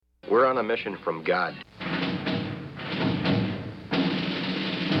We're on a mission from God.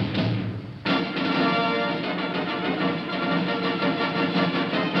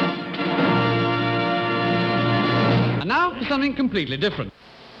 And now for something completely different.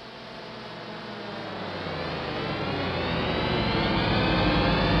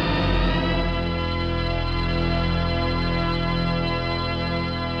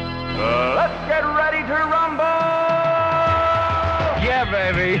 Let's get ready to rumble! Yeah,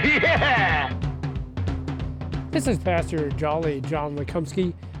 baby, yeah! This is Pastor Jolly John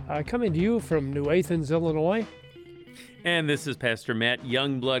Lekumsky coming to you from New Athens, Illinois. And this is Pastor Matt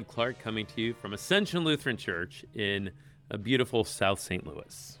Youngblood Clark coming to you from Ascension Lutheran Church in a beautiful South St.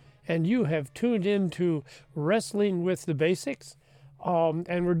 Louis. And you have tuned into Wrestling with the Basics.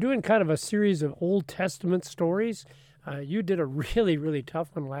 And we're doing kind of a series of Old Testament stories. You did a really, really tough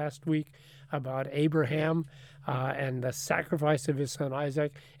one last week about Abraham and the sacrifice of his son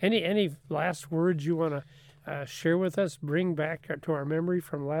Isaac. Any last words you want to share with us, bring back to our memory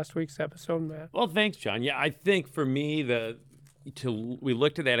from last week's episode, Matt? Well, thanks, John. Yeah, I think for me, we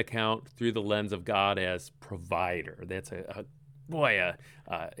looked at that account through the lens of God as provider. That's a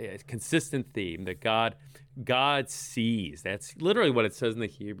consistent theme that God sees. That's literally what it says in the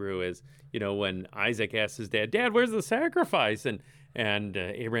Hebrew is, when Isaac asks his dad, "Dad, where's the sacrifice?" And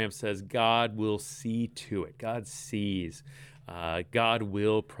Abraham says, God will see to it. God sees. God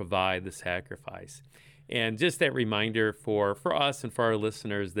will provide the sacrifice. And just that reminder for us and for our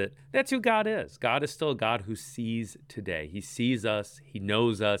listeners that that's who God is. God is still a God who sees today. He sees us. He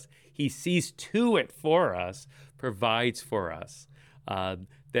knows us. He sees to it for us, provides for us.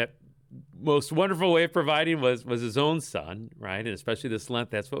 That most wonderful way of providing was his own son, right? And especially this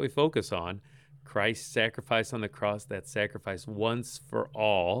Lent, that's what we focus on. Christ's sacrifice on the cross, that sacrifice once for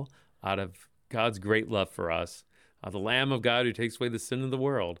all out of God's great love for us, the Lamb of God who takes away the sin of the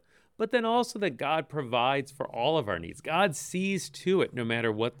world. But then also that God provides for all of our needs. God sees to it no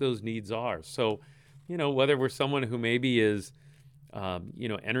matter what those needs are. So, whether we're someone who maybe is,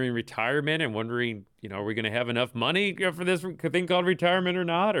 entering retirement and wondering, are we going to have enough money for this thing called retirement or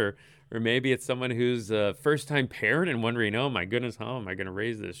not? Or maybe it's someone who's a first-time parent and wondering, oh my goodness, how am I going to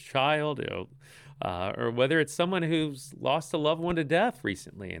raise this child? Or whether it's someone who's lost a loved one to death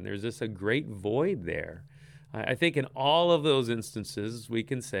recently and there's just a great void there. I think in all of those instances, we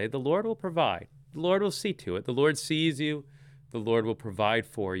can say the Lord will provide. The Lord will see to it. The Lord sees you. The Lord will provide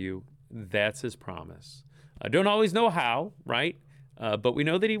for you. That's his promise. I don't always know how, right? But we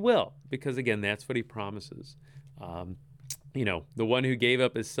know that he will, because again, that's what he promises. The one who gave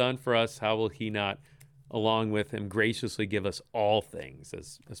up his son for us, how will he not, along with him, graciously give us all things,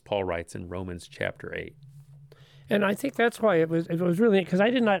 as Paul writes in Romans chapter 8. And I think that's why it was really, because I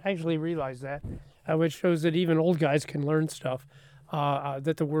did not actually realize that, which shows that even old guys can learn stuff,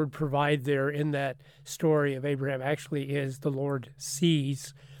 that the word provide there in that story of Abraham actually is the Lord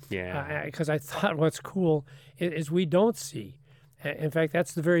sees. Yeah. Because I thought what's cool is we don't see. In fact,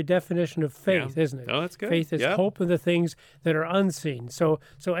 that's the very definition of faith, isn't it? Oh, that's good. Faith is hope of the things that are unseen. So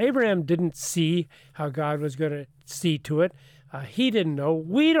Abraham didn't see how God was going to see to it. He didn't know.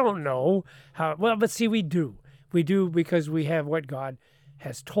 We don't know how. Well, but see, we do. We do because we have what God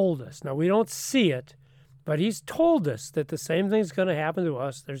has told us. Now, we don't see it, but he's told us that the same thing's going to happen to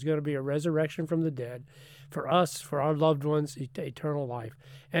us. There's going to be a resurrection from the dead for us, for our loved ones, eternal life.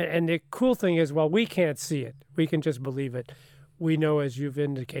 And the cool thing is, while we can't see it, we can just believe it. We know, as you've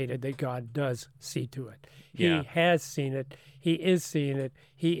indicated, that God does see to it. He has seen it. He is seeing it.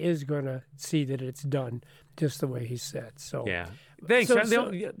 He is going to see that it's done just the way he said. So, thanks. So, the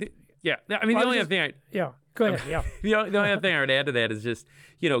only other thing go ahead. Yeah. The only other thing I would add to that is just,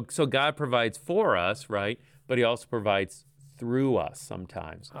 so God provides for us, right? But he also provides through us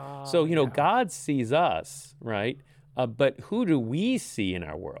sometimes. God sees us, right? But who do we see in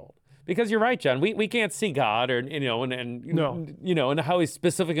our world? Because you're right, John. We can't see God, and how He's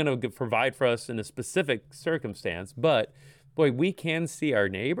specifically going to provide for us in a specific circumstance. But boy, we can see our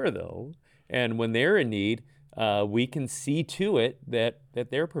neighbor though, and when they're in need, we can see to it that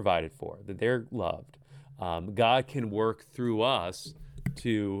they're provided for, that they're loved. God can work through us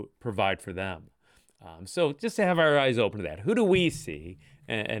to provide for them. So just to have our eyes open to that. Who do we see,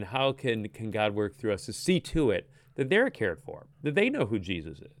 and how can God work through us to see to it that they're cared for, that they know who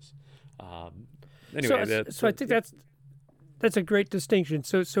Jesus is? So I think that's a great distinction.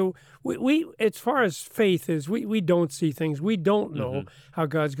 So we as far as faith is, we don't see things. We don't know how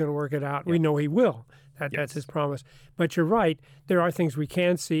God's going to work it out. We know He will. That's His promise. But you're right. There are things we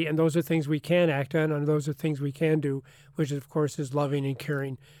can see, and those are things we can act on, and those are things we can do, which of course is loving and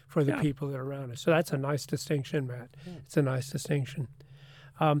caring for the people that are around us. So that's a nice distinction, Matt. It's a nice distinction.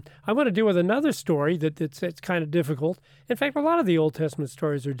 I want to deal with another story it's kind of difficult. In fact, a lot of the Old Testament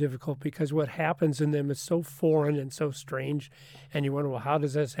stories are difficult because what happens in them is so foreign and so strange. And you wonder, well, how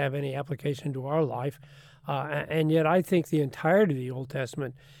does this have any application to our life? And yet I think the entirety of the Old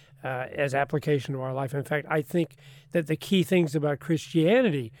Testament as application to our life. In fact, I think that the key things about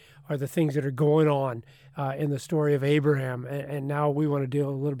Christianity are the things that are going on in the story of Abraham. And now we want to deal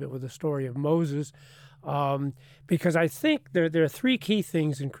a little bit with the story of Moses. Because I think there are three key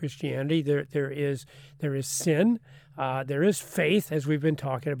things in Christianity. There is sin, there is faith, as we've been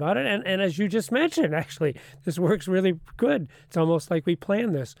talking about it, and as you just mentioned, actually, this works really good. It's almost like we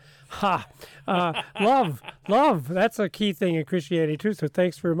planned this. Love, that's a key thing in Christianity too. So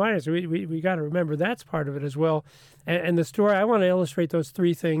thanks for reminding us. We got to remember that's part of it as well. And the story I want to illustrate those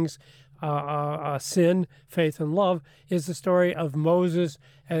three things. Sin, faith, and love is the story of Moses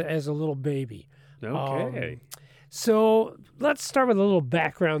as a little baby. Okay. So let's start with a little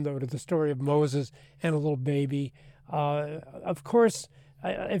background, though, to the story of Moses and a little baby. Of course,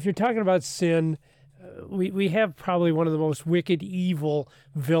 if you're talking about sin, we have probably one of the most wicked, evil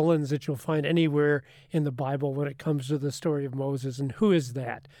villains that you'll find anywhere in the Bible when it comes to the story of Moses. And who is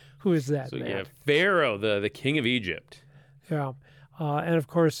that? Who is that, So Matt? you have Pharaoh, the king of Egypt. Yeah. And, of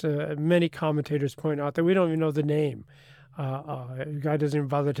course, many commentators point out that we don't even know the name. God doesn't even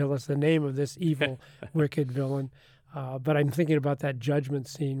bother to tell us the name of this evil, wicked villain. But I'm thinking about that judgment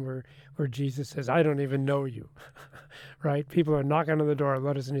scene where Jesus says, I don't even know you, right? People are knocking on the door,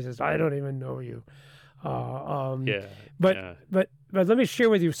 let us, and he says, I don't even know you. But let me share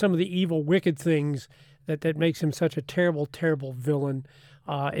with you some of the evil, wicked things that makes him such a terrible, terrible villain.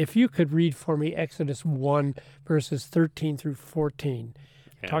 If you could read for me Exodus 1, verses 13 through 14,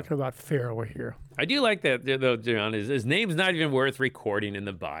 talking about Pharaoh here. I do like that, though, John. His name's not even worth recording in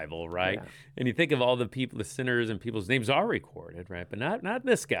the Bible, right? Yeah. And you think of all the people, the sinners, and people's names are recorded, right? But not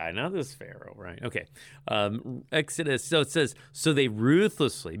this guy, not this Pharaoh, right? Okay. Exodus, so it says, so they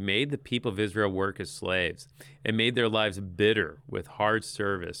ruthlessly made the people of Israel work as slaves and made their lives bitter with hard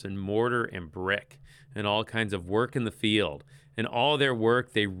service and mortar and brick and all kinds of work in the field. And all their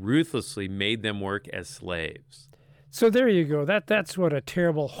work, they ruthlessly made them work as slaves. So there you go. That's what a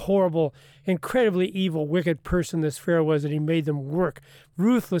terrible, horrible, incredibly evil, wicked person this Pharaoh was, that he made them work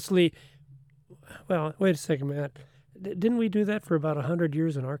ruthlessly. Well, wait a second, Matt. Didn't we do that for about 100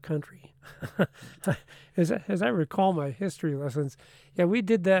 years in our country? As I recall my history lessons, yeah, we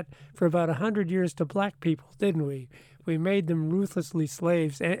did that for about 100 years to black people, didn't we? We made them ruthlessly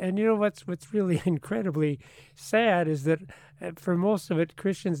slaves. And you know what's really incredibly sad is that for most of it,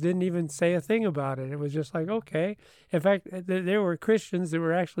 Christians didn't even say a thing about it. It was just like, okay. In fact, there were Christians that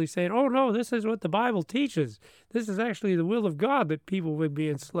were actually saying, oh, no, this is what the Bible teaches. This is actually the will of God that people would be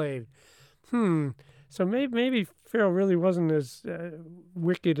enslaved. So maybe Pharaoh really wasn't as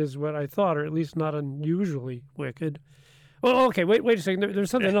wicked as what I thought, or at least not unusually wicked. Well, okay, wait a second. There's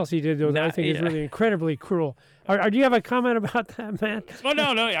something else he did, though, that I think is really incredibly cruel. Do you have a comment about that, Matt? Well, no,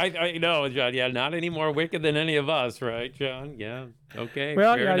 I know, John. Yeah, not any more wicked than any of us, right, John? Yeah, okay,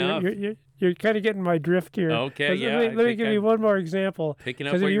 well, fair enough. You're kind of getting my drift here. Okay, yeah. Let me give you one more example. Picking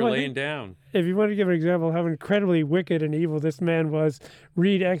up what you're laying down. If you want to give an example of how incredibly wicked and evil this man was,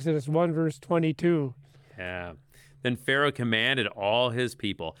 read Exodus 1, verse 22. Yeah. Then Pharaoh commanded all his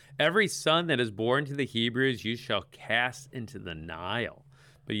people, every son that is born to the Hebrews you shall cast into the Nile,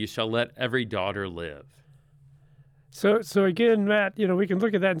 but you shall let every daughter live. So again, Matt, we can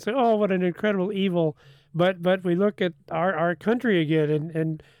look at that and say, oh, what an incredible evil. But we look at our country again,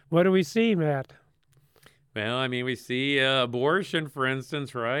 and what do we see, Matt? Well, I mean, we see abortion, for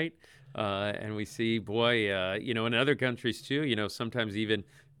instance, right? And we see, in other countries too, sometimes even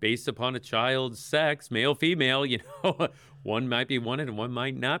based upon a child's sex, male, female, one might be wanted and one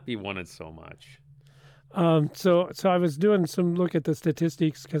might not be wanted so much. So I was doing some look at the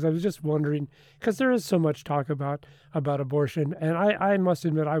statistics because I was just wondering, because there is so much talk about abortion, and I must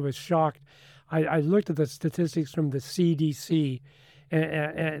admit I was shocked. I looked at the statistics from the CDC,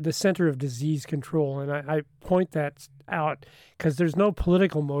 and the Center of Disease Control, and I point that out because there's no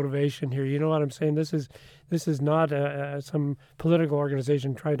political motivation here. You know what I'm saying? This is not some political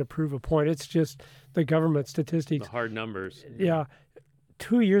organization trying to prove a point. It's just the government statistics. The hard numbers. Yeah.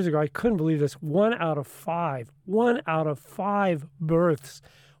 2 years ago, I couldn't believe this. 1 out of 5 births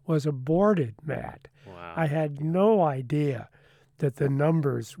was aborted, Matt. Wow. I had no idea that the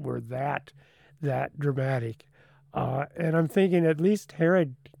numbers were that dramatic. And I'm thinking at least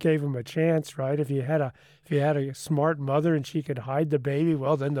Herod gave him a chance, right? If you had a smart mother and she could hide the baby,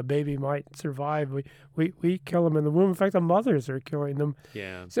 well, then the baby might survive. We kill them in the womb. In fact, the mothers are killing them.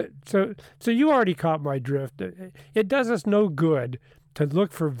 Yeah. So you already caught my drift. It does us no good to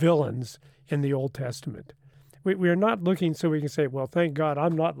look for villains in the Old Testament. We are not looking so we can say, well, thank God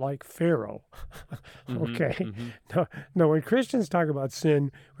I'm not like Pharaoh. Okay. No, when Christians talk about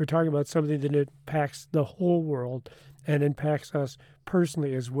sin, we're talking about something that impacts the whole world and impacts us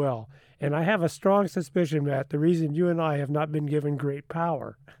personally as well. And I have a strong suspicion, Matt, the reason you and I have not been given great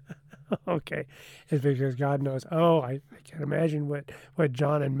power, okay, is because God knows, I can imagine what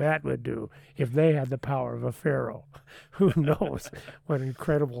John and Matt would do if they had the power of a Pharaoh. Who knows what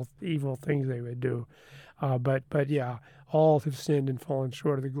incredible evil things they would do. But yeah, all have sinned and fallen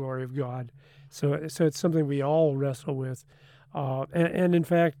short of the glory of God. So it's something we all wrestle with. And in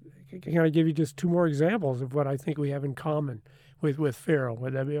fact, can I give you just two more examples of what I think we have in common with Pharaoh?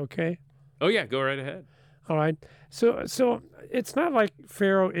 Would that be okay? Oh yeah, go right ahead. All right. So it's not like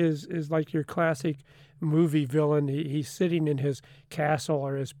Pharaoh is like your classic movie villain. He's sitting in his castle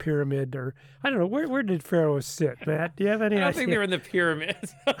or his pyramid, or I don't know. Where did Pharaoh sit, Matt? Do you have any idea? I don't think they're in the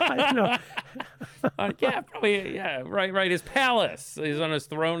pyramids. I don't know. Yeah, probably. Yeah, right. His palace. He's on his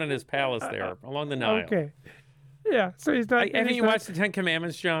throne in his palace there along the Nile. Okay. Yeah. So he's not. Haven't you watched the Ten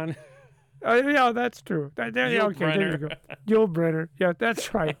Commandments, John? Yeah, that's true. There you go. Yul Brynner. Yeah,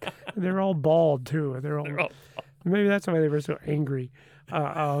 that's right. They're all bald too. They're all maybe that's why they were so angry.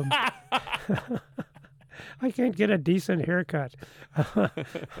 I can't get a decent haircut.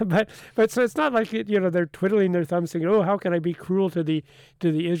 but so it's not like they're twiddling their thumbs saying, "Oh, how can I be cruel to the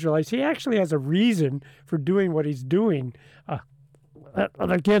Israelites?" He actually has a reason for doing what he's doing.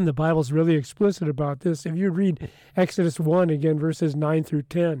 Again, the Bible's really explicit about this. If you read Exodus 1 again, verses 9 through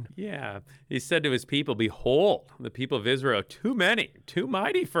 10. Yeah. He said to his people, "Behold, the people of Israel are too many, too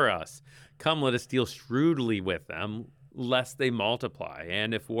mighty for us. Come, let us deal shrewdly with them, lest they multiply.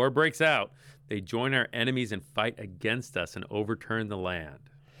 And if war breaks out, they join our enemies and fight against us and overturn the land."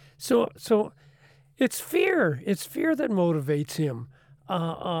 So it's fear. It's fear that motivates him.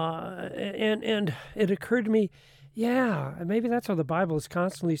 And it occurred to me, yeah, maybe that's how the Bible is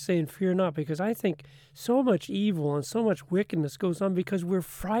constantly saying, fear not, because I think so much evil and so much wickedness goes on because we're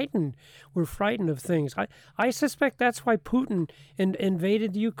frightened. We're frightened of things. I suspect that's why Putin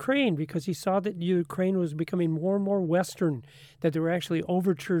invaded Ukraine, because he saw that Ukraine was becoming more and more Western, that there were actually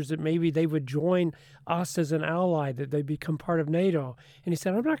overtures that maybe they would join us as an ally, that they'd become part of NATO. And he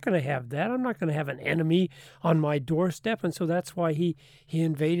said, I'm not going to have that. I'm not going to have an enemy on my doorstep. And so that's why he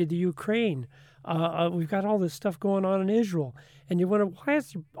invaded the Ukraine. We've got all this stuff going on in Israel. And you wonder, why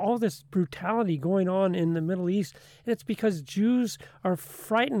is all this brutality going on in the Middle East? And it's because Jews are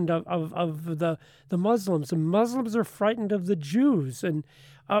frightened of the Muslims, and Muslims are frightened of the Jews. And,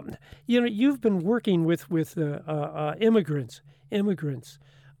 you've been working with immigrants.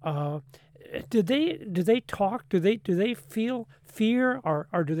 Do they talk? Do they feel fear,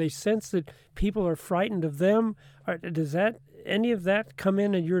 or do they sense that people are frightened of them? Or does any of that come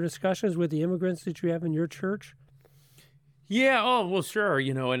in your discussions with the immigrants that you have in your church? Yeah. Oh, well, sure.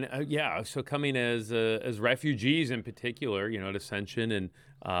 So coming as refugees in particular, at Ascension, and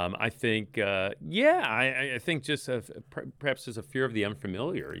I think, I think just perhaps there's a fear of the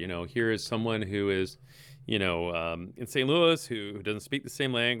unfamiliar. Here is someone who is, in St. Louis, who doesn't speak the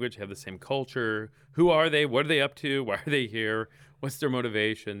same language, have the same culture. Who are they? What are they up to? Why are they here? What's their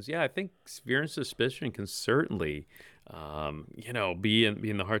motivations? Yeah, I think fear and suspicion can certainly, be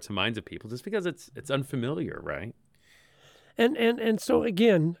in the hearts and minds of people, just because it's unfamiliar, right? And so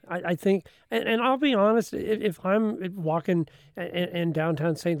again, I think, and I'll be honest, if I'm walking in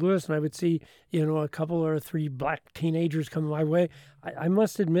downtown St. Louis and I would see, a couple or three black teenagers coming my way, I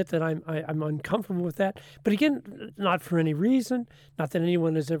must admit that I'm uncomfortable with that. But again, not for any reason, not that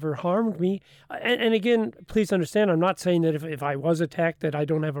anyone has ever harmed me. And again, please understand, I'm not saying that if I was attacked that I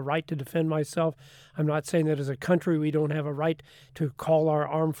don't have a right to defend myself. I'm not saying that as a country we don't have a right to call our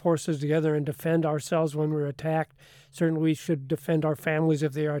armed forces together and defend ourselves when we're attacked. Certainly we should defend our families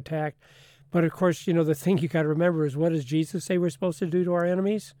if they are attacked. But of course, the thing you got to remember is, what does Jesus say we're supposed to do to our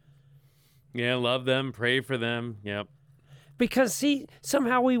enemies? Yeah, love them, pray for them. Yep. Because, see,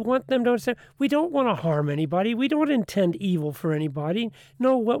 somehow we want them to understand we don't want to harm anybody. We don't intend evil for anybody.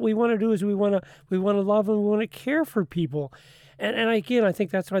 No, what we want to do is we want to love and we want to care for people. And again, I think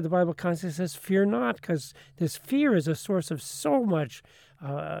that's why the Bible constantly says, fear not, because this fear is a source of so much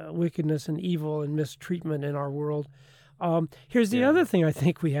wickedness and evil and mistreatment in our world. Here's the other thing I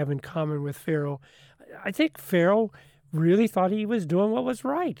think we have in common with Pharaoh. I think Pharaoh really thought he was doing what was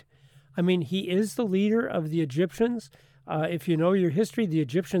right. I mean, he is the leader of the Egyptians. If you know your history, the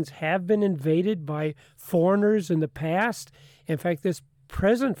Egyptians have been invaded by foreigners in the past. In fact, this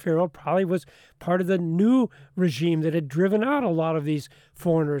present Pharaoh probably was part of the new regime that had driven out a lot of these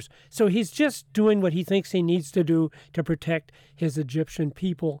foreigners. So he's just doing what he thinks he needs to do to protect his Egyptian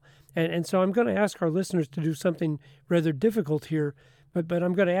people. And so I'm going to ask our listeners to do something rather difficult here, but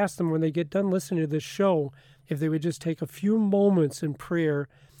I'm going to ask them when they get done listening to this show, if they would just take a few moments in prayer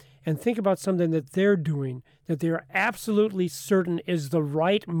and think about something that they're doing that they're absolutely certain is the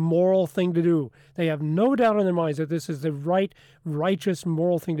right moral thing to do. They have no doubt in their minds that this is the right, righteous,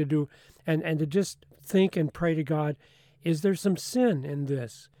 moral thing to do, and to just think and pray to God, is there some sin in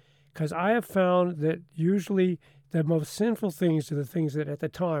this? Because I have found that usually the most sinful things are the things that at the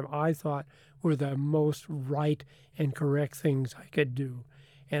time I thought were the most right and correct things I could do.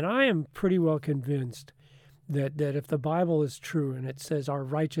 And I am pretty well convinced that if the Bible is true and it says our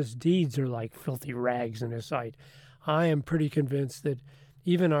righteous deeds are like filthy rags in His sight, I am pretty convinced that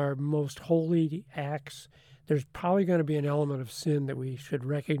even our most holy acts, there's probably going to be an element of sin that we should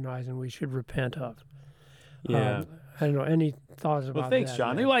recognize and we should repent of. Yeah. I don't know. Any thoughts about that? Well, thanks,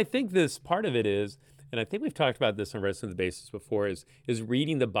 John. man? Well, I think this part of it is, and I think we've talked about this on Wrestling the Basis before, is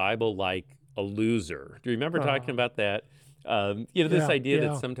reading the Bible like a loser. Do you remember talking about that? This idea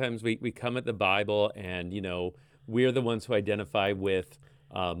that sometimes we come at the Bible and, we're the ones who identify with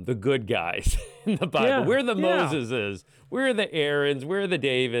the good guys in the Bible. Yeah, We're the yeah. Moseses. We're the Aarons. We're the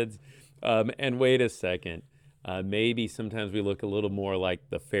Davids. And wait a second. Maybe sometimes we look a little more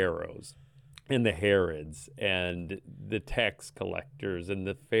like the Pharaohs and the Herods and the tax collectors and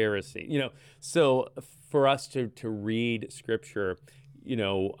the Pharisees. So for us to read Scripture,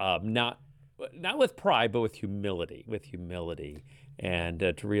 not with pride, but with humility, and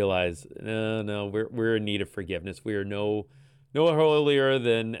to realize, no, we're in need of forgiveness. We are no holier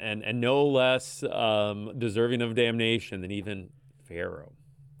than and no less deserving of damnation than even Pharaoh.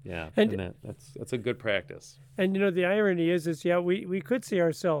 Yeah, and that's a good practice. And the irony is we could see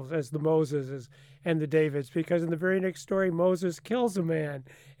ourselves as the Moseses and the Davids, because in the very next story, Moses kills a man,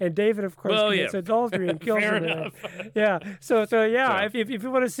 and David, of course, commits adultery and kills a man. Enough. Yeah. So if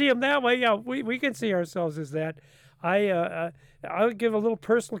you want to see him that way, we can see ourselves as that. I'll give a little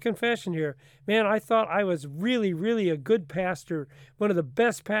personal confession here. Man, I thought I was really, really a good pastor, one of the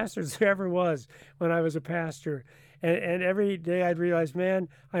best pastors there ever was when I was a pastor. And every day I'd realize, man,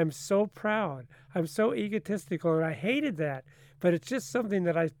 I am so proud. I'm so egotistical, and I hated that. But it's just something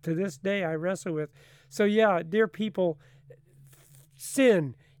that to this day, I wrestle with. So yeah, dear people,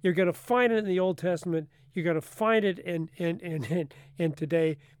 sin, you're going to find it in the Old Testament. You're going to find it in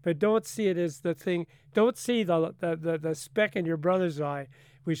today. But don't see it as the thing. Don't see the speck in your brother's eye.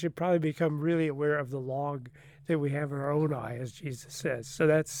 We should probably become really aware of the log that we have in our own eye, as Jesus says. So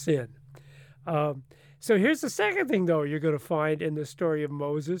that's sin. So here's the second thing, though, you're going to find in the story of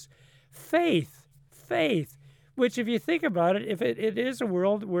Moses. Faith, which if you think about it, if it is a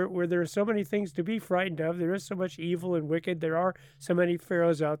world where there are so many things to be frightened of, there is so much evil and wicked, there are so many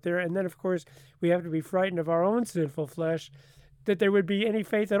pharaohs out there, and then, of course, we have to be frightened of our own sinful flesh, that there would be any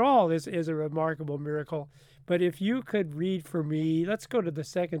faith at all is a remarkable miracle. But if you could read for me, let's go to the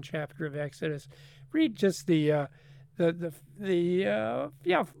second chapter of Exodus. Read just the verse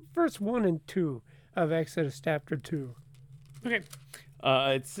 1 and 2 of Exodus chapter 2. Okay.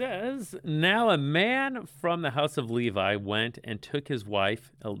 It says, "Now a man from the house of Levi went and took his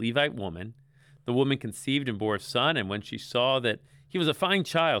wife, a Levite woman. The woman conceived and bore a son, and when she saw that he was a fine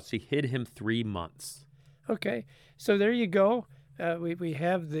child, she hid him 3 months." Okay, so there you go. We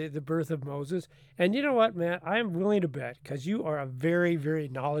have the birth of Moses. And you know what, Matt? I am willing to bet, because you are a very, very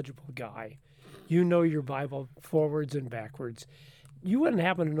knowledgeable guy. You know your Bible forwards and backwards. You wouldn't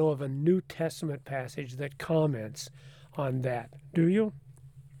happen to know of a New Testament passage that comments on that, do you?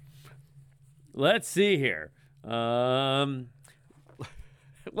 Let's see here. Well,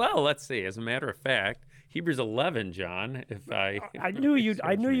 let's see. As a matter of fact, Hebrews 11, John. I knew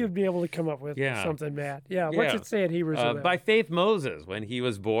you'd be able to come up with something, Matt. Yeah. What's it say in Hebrews 11? By faith, Moses, when he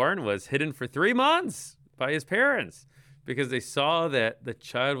was born, was hidden for 3 months by his parents, because they saw that the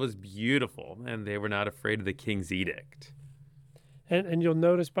child was beautiful, and they were not afraid of the king's edict. And you'll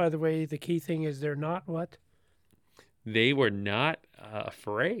notice, by the way, the key thing is they're not what? They were not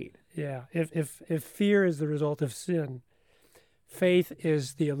afraid. Yeah. If fear is the result of sin, faith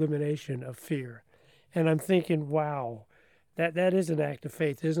is the elimination of fear. And I'm thinking, wow, that is an act of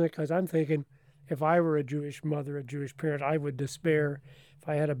faith, isn't it? Because I'm thinking, if I were a Jewish mother, a Jewish parent, I would despair. If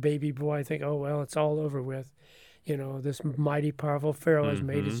I had a baby boy, I think, oh, well, it's all over with. This mighty, powerful Pharaoh has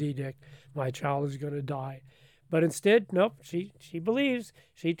made his edict. My child is going to die. But instead, nope, she believes,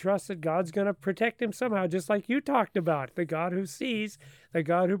 she trusts that God's going to protect him somehow, just like you talked about, the God who sees, the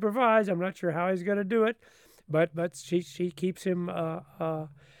God who provides. I'm not sure how he's going to do it, but she keeps him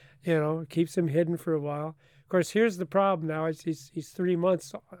keeps him hidden for a while. Of course, here's the problem now: is he's 3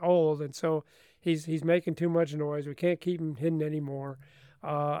 months old, and so he's making too much noise. We can't keep him hidden anymore.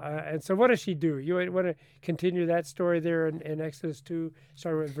 And so what does she do? You want to continue that story there in Exodus 2,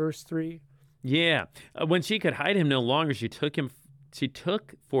 starting with verse 3? Yeah. When she could hide him no longer, she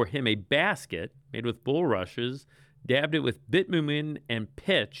took for him a basket made with bulrushes, dabbed it with bitumen and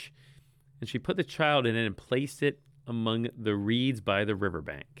pitch, and she put the child in it and placed it among the reeds by the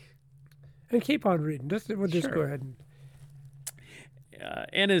riverbank. And keep on reading. We'll just Sure. go ahead and...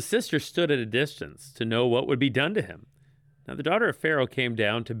 And his sister stood at a distance to know what would be done to him. Now the daughter of Pharaoh came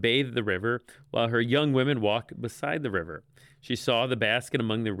down to bathe the river, while her young women walked beside the river. She saw the basket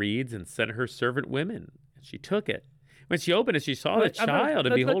among the reeds and sent her servant women, and she took it. When she opened it, she saw the child,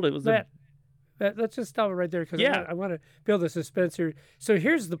 and behold, it was a... Let's just stop it right there, because Yeah. I want to build a suspense here. So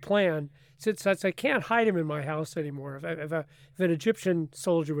here's the plan. Since I can't hide him in my house anymore. If an Egyptian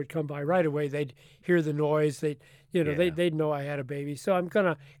soldier would come by right away, they'd hear the noise. They'd know I had a baby. So I'm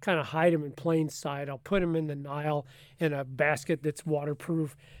gonna kind of hide him in plain sight. I'll put him in the Nile in a basket that's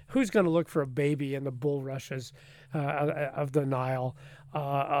waterproof. Who's gonna look for a baby in the bulrushes of the Nile?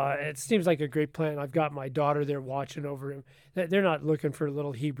 It seems like a great plan. I've got my daughter there watching over him. They're not looking for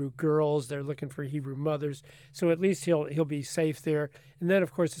little Hebrew girls. They're looking for Hebrew mothers. So at least he'll be safe there. And then,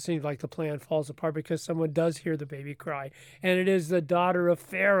 of course, it seems like the plan falls apart because someone does hear the baby cry, and it is the daughter of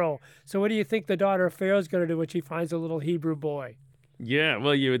Pharaoh. So what do you think the daughter of Pharaoh is going to do when she finds a little Hebrew boy? Yeah,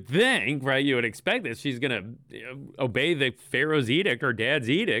 well, you would think, right? You would expect that she's going to obey the Pharaoh's edict or dad's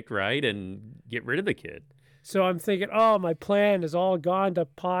edict, right? And get rid of the kid. So I'm thinking, oh, my plan is all gone to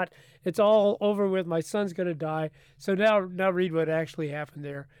pot. It's all over with. My son's going to die. So now read what actually happened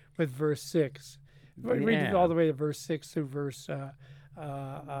there with verse 6. Read it all the way to verse 6 through verse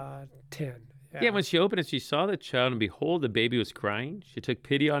 10. Yeah, when she opened it, she saw the child, and behold, the baby was crying. She took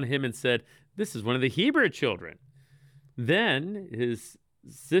pity on him and said, "This is one of the Hebrew children." Then his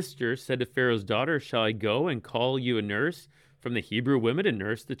sister said to Pharaoh's daughter, "Shall I go and call you a nurse from the Hebrew women to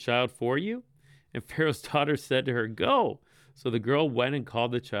nurse the child for you?" And Pharaoh's daughter said to her, "Go." So the girl went and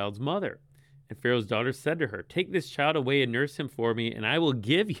called the child's mother. And Pharaoh's daughter said to her, "Take this child away and nurse him for me, and I will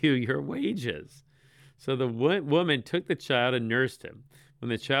give you your wages." So the woman took the child and nursed him. When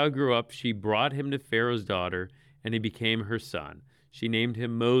the child grew up, she brought him to Pharaoh's daughter, and he became her son. She named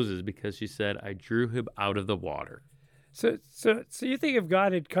him Moses because she said, "I drew him out of the water." So you think if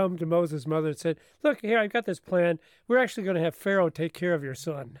God had come to Moses' mother and said, "Look, here, I've got this plan. We're actually going to have Pharaoh take care of your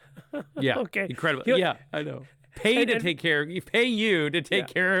son." Yeah, okay, incredible. He'll- Yeah, I know. Pay you to take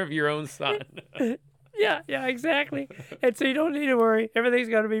care of your own son. Yeah, exactly. And so you don't need to worry. Everything's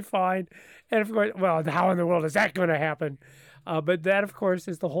going to be fine. And of course, well, how in the world is that going to happen? But that, of course,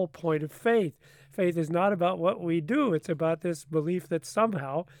 is the whole point of faith. Faith is not about what we do. It's about this belief that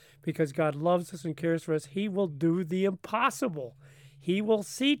somehow, because God loves us and cares for us, he will do the impossible. He will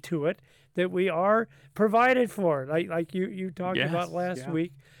see to it that we are provided for, like you talked about last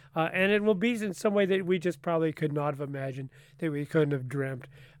week. And it will be in some way that we just probably could not have imagined, that we couldn't have dreamt.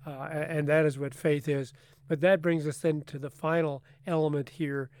 And that is what faith is. But that brings us then to the final element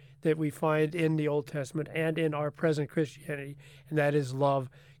here that we find in the Old Testament and in our present Christianity, and that is love.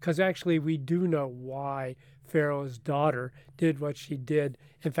 Because actually we do know why Pharaoh's daughter did what she did.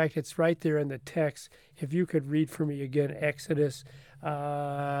 In fact, it's right there in the text. If you could read for me again, Exodus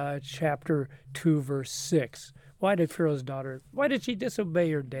chapter 2, verse 6. Why did she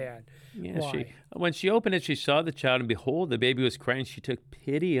disobey her dad? Yeah, when she opened it, she saw the child, and behold, the baby was crying. She took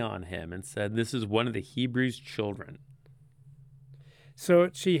pity on him and said, "This is one of the Hebrews' children." So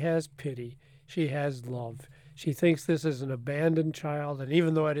she has pity. She has love. She thinks this is an abandoned child, and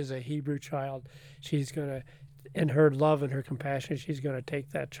even though it is a Hebrew child, she's going to, in her love and her compassion, she's going to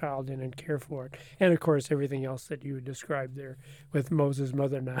take that child in and care for it. And, of course, everything else that you described there with Moses'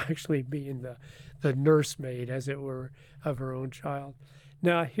 mother now actually being the nursemaid, as it were, of her own child.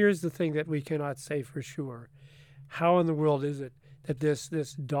 Now, here's the thing that we cannot say for sure. How in the world is it that this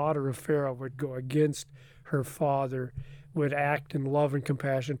daughter of Pharaoh would go against her father, would act in love and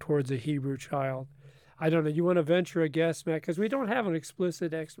compassion towards a Hebrew child? I don't know. You want to venture a guess, Matt? Because we don't have an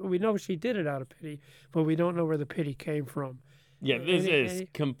explicit we know she did it out of pity, but we don't know where the pity came from. Yeah, this is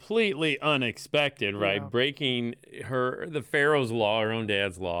completely unexpected, right? Yeah. Breaking the Pharaoh's law, her own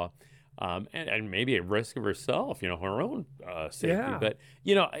dad's law, and maybe at risk of herself, her own safety. Yeah. But,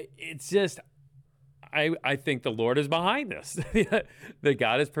 it's just, I think the Lord is behind this, that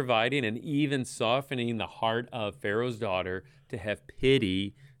God is providing and even softening the heart of Pharaoh's daughter to have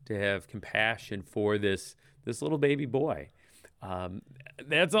pity, to have compassion for this little baby boy.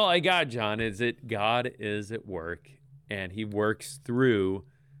 That's all I got, John, is that God is at work, and he works through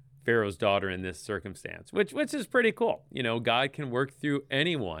Pharaoh's daughter in this circumstance, which is pretty cool. You know, God can work through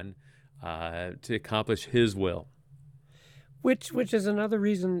anyone to accomplish his will. Which is another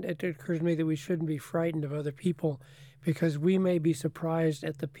reason it occurs to me that we shouldn't be frightened of other people, because we may be surprised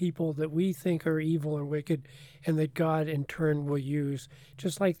at the people that we think are evil and wicked and that God in turn will use.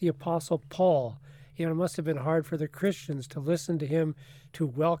 Just like the Apostle Paul. You know, it must have been hard for the Christians to listen to him, to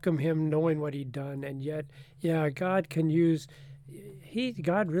welcome him, knowing what he'd done. And yet, yeah, God can use,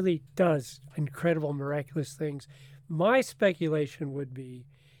 God really does incredible, miraculous things. My speculation would be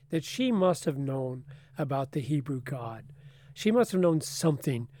that she must have known about the Hebrew God. She must have known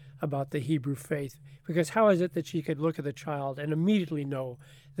something about the Hebrew faith, because how is it that she could look at the child and immediately know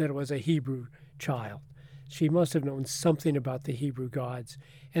that it was a Hebrew child? She must have known something about the Hebrew gods.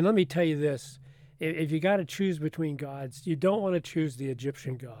 And let me tell you this, if you got to choose between gods, you don't want to choose the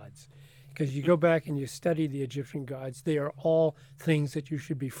Egyptian gods, because you go back and you study the Egyptian gods, they are all things that you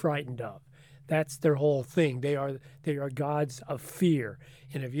should be frightened of. That's their whole thing. They are gods of fear.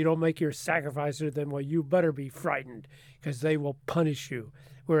 And if you don't make your sacrifice to them, well, you better be frightened, because they will punish you.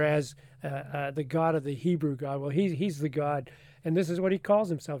 Whereas the God of the Hebrew God, well, he's the God, and this is what he calls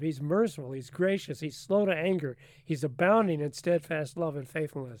himself. He's merciful, he's gracious, he's slow to anger, he's abounding in steadfast love and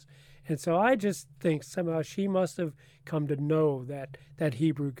faithfulness. And so I just think somehow she must have come to know that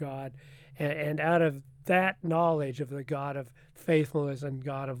Hebrew God, and out of that knowledge of the God of faithfulness and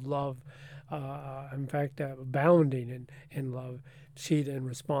God of love, in fact, abounding in love, she then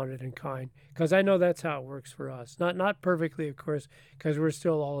responded in kind. Because I know that's how it works for us. Not perfectly, of course, because we're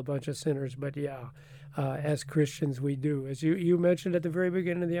still all a bunch of sinners, but yeah, as Christians we do. As you mentioned at the very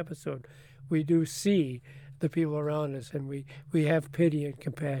beginning of the episode, we do see the people around us, and we have pity and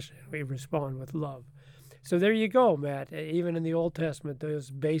compassion, and we respond with love. So there you go, Matt. Even in the Old Testament,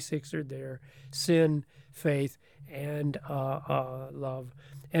 those basics are there: sin, faith, and love.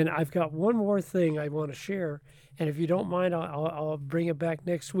 And I've got one more thing I want to share, and if you don't mind, I'll bring it back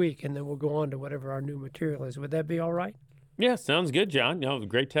next week, and then we'll go on to whatever our new material is. Would that be all right? Yeah, sounds good, John. No,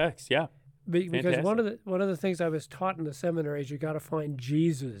 great text. Yeah, because one of the things I was taught in the seminary is you got to find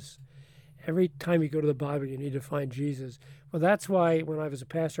Jesus. Every time you go to the Bible, you need to find Jesus. Well, that's why when I was a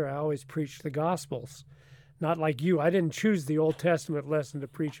pastor, I always preached the Gospels. Not like you. I didn't choose the Old Testament lesson to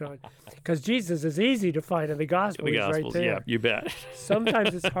preach on, because Jesus is easy to find in the Gospels. The He's Gospels, right there. yeah, you bet.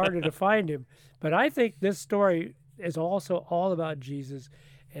 Sometimes it's harder to find him. But I think this story is also all about Jesus.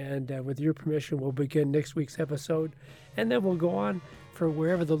 And with your permission, we'll begin next week's episode, and then we'll go on for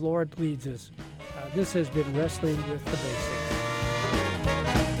wherever the Lord leads us. This has been Wrestling with the Basics.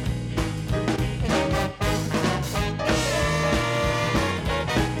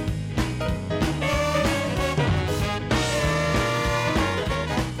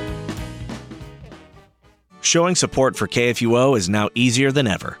 Showing support for KFUO is now easier than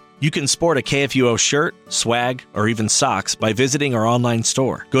ever. You can sport a KFUO shirt, swag, or even socks by visiting our online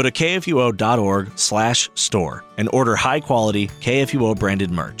store. Go to kfuo.org/store and order high-quality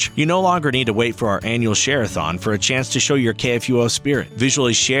KFUO-branded merch. You no longer need to wait for our annual share-a-thon for a chance to show your KFUO spirit.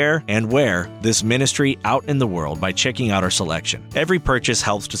 Visually share and wear this ministry out in the world by checking out our selection. Every purchase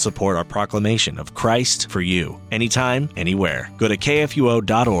helps to support our proclamation of Christ for you, anytime, anywhere. Go to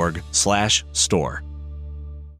kfuo.org/store.